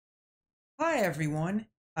Hi everyone,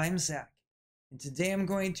 I'm Zach, and today I'm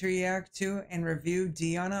going to react to and review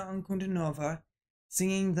Diana Ankudinova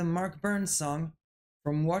singing the Mark Bernes song,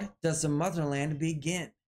 From What Does the Motherland Begin?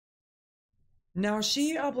 Now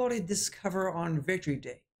she uploaded this cover on Victory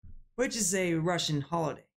Day, which is a Russian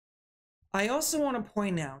holiday. I also want to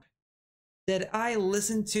point out that I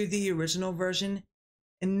listened to the original version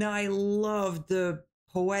and I love the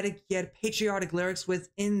poetic yet patriotic lyrics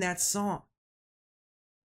within that song.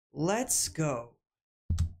 Let's go.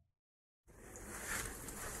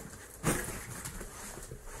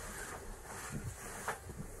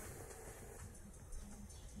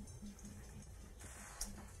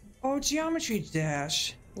 Oh, Geometry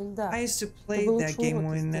Dash. I used to play that game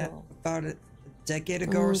when about a decade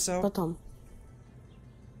ago or so. Потом.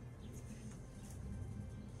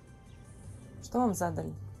 Что вам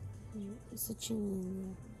задали?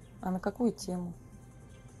 Сочинение. А на какую тему?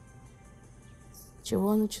 С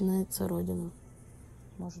чего начинается Родина?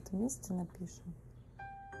 Может, вместе напишем?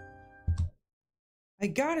 I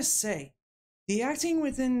gotta say, the acting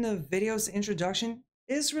within the video's introduction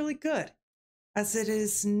is really good, as it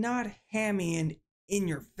is not hammy and in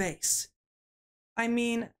your face. I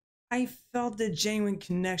mean, I felt the genuine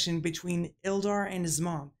connection between Ildar and his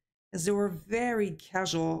mom, as they were very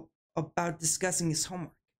casual about discussing his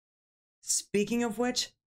homework. Speaking of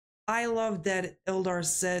which, I love that Ildar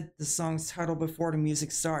said the song's title before the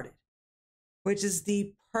music started, which is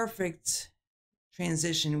the perfect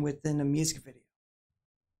transition within a music video.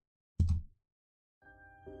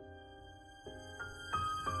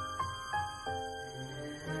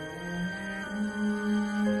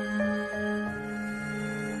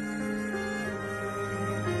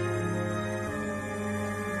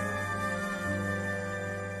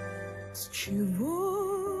 С чего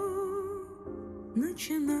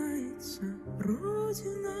начинается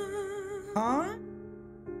Родина? Huh?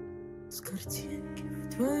 С картинки в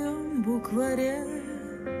твоем букваре,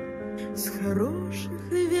 с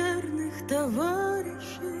хороших и верных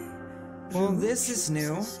товарищей. Well, this is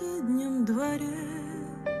new. В соседнем дворе.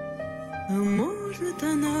 А может,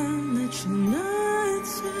 она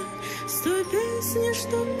начинается с той песни,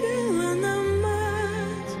 что пела нам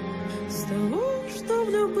мать, с того, что в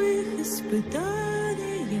любых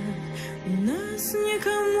испытаниях нас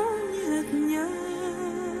никому не отнять.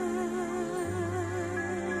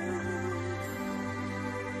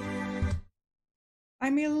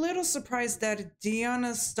 I'm a little surprised that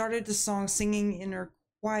Diana started the song singing in her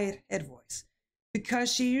quiet head voice,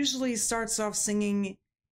 because she usually starts off singing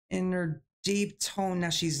in her deep tone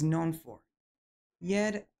that she's known for.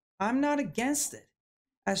 Yet, I'm not against it,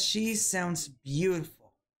 as she sounds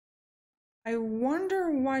beautiful. I wonder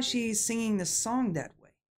why she's singing the song that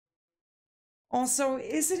way. Also,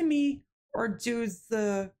 is it me, or do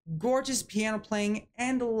the gorgeous piano playing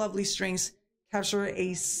and the lovely strings capture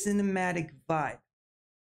a cinematic vibe?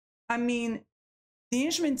 I mean, the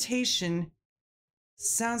instrumentation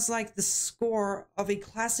sounds like the score of a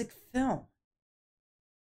classic film.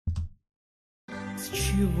 С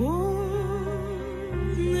чего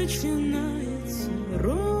начинается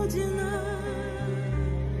Родина?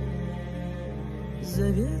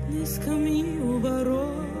 Заветной скамьи у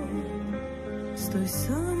ворот, с той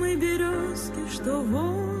самой березки, что в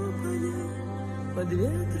ополе под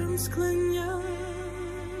ветром склоняясь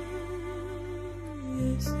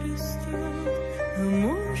растет. А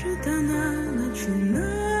может, она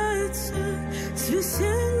начинается с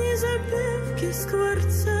весенней запевки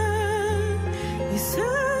скворца и с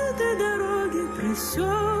этой дороги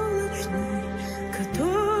проселочной,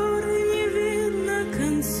 которой не видно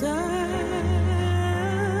конца.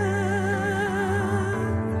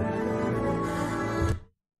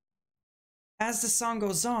 As the song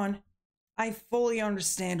goes on, I fully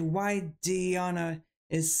understand why Diana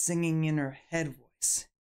is singing in her head voice.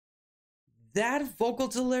 That vocal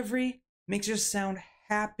delivery makes her sound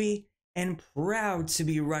happy and proud to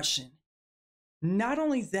be Russian. Not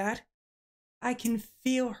only that, I can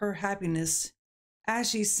feel her happiness as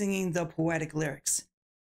she's singing the poetic lyrics.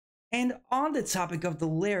 And on the topic of the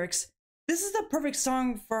lyrics, this is the perfect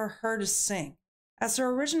song for her to sing, as her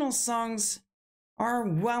original songs are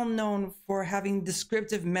well known for having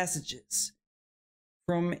descriptive messages,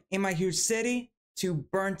 from In My Huge City to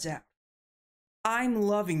Burnt Out. I'm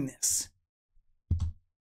loving this.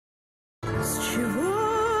 С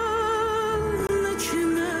чего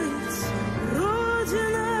начинается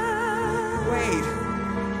Родина? Wait,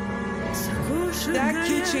 that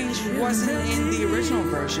key change wasn't in the original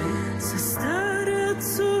version. Со старой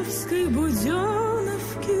отцовской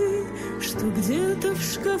буденовки, что где-то в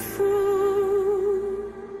шкафу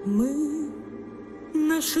мы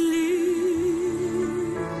нашли.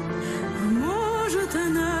 А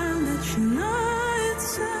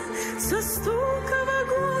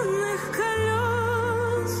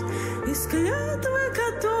клятвы,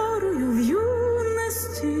 которую в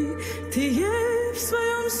юности ты ей в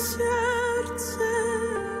своем сердце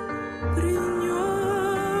принес.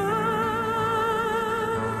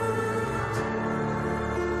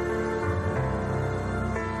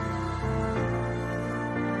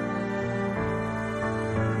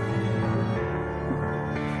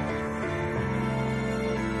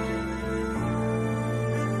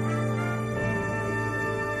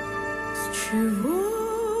 С чего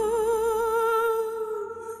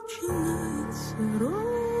начинается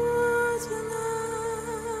Родина?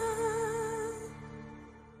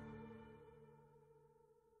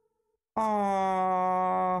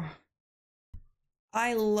 Aww.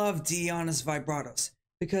 I love Diana's vibratos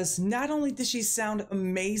because not only did she sound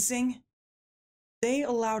amazing, they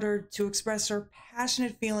allowed her to express her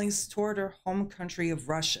passionate feelings toward her home country of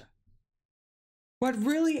Russia. What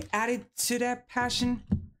really added to that passion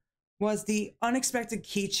was the unexpected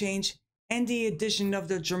key change and the addition of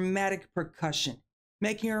the dramatic percussion,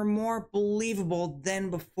 making her more believable than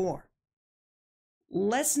before.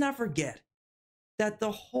 Let's not forget that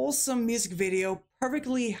the wholesome music video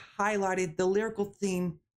perfectly highlighted the lyrical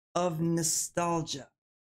theme of nostalgia,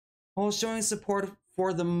 while showing support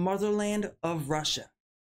for the motherland of Russia.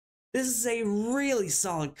 This is a really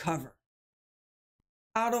solid cover.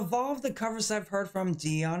 Out of all of the covers I've heard from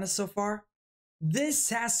Diana so far, this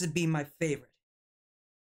has to be my favorite.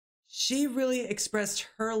 She really expressed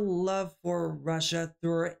her love for Russia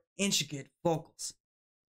through her intricate vocals.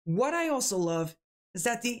 What I also love is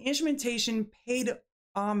that the instrumentation paid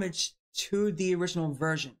homage to the original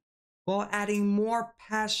version, while adding more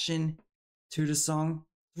passion to the song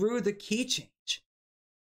through the key change.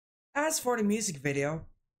 As for the music video,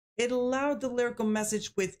 it allowed the lyrical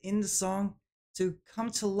message within the song to come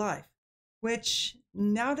to life, which,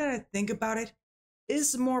 now that I think about it,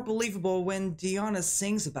 is more believable when Diana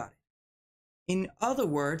sings about it. In other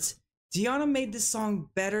words, Diana made this song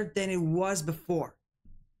better than it was before.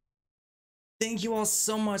 Thank you all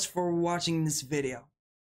so much for watching this video.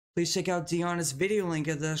 Please check out Diana's video link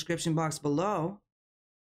in the description box below,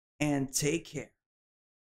 and take care.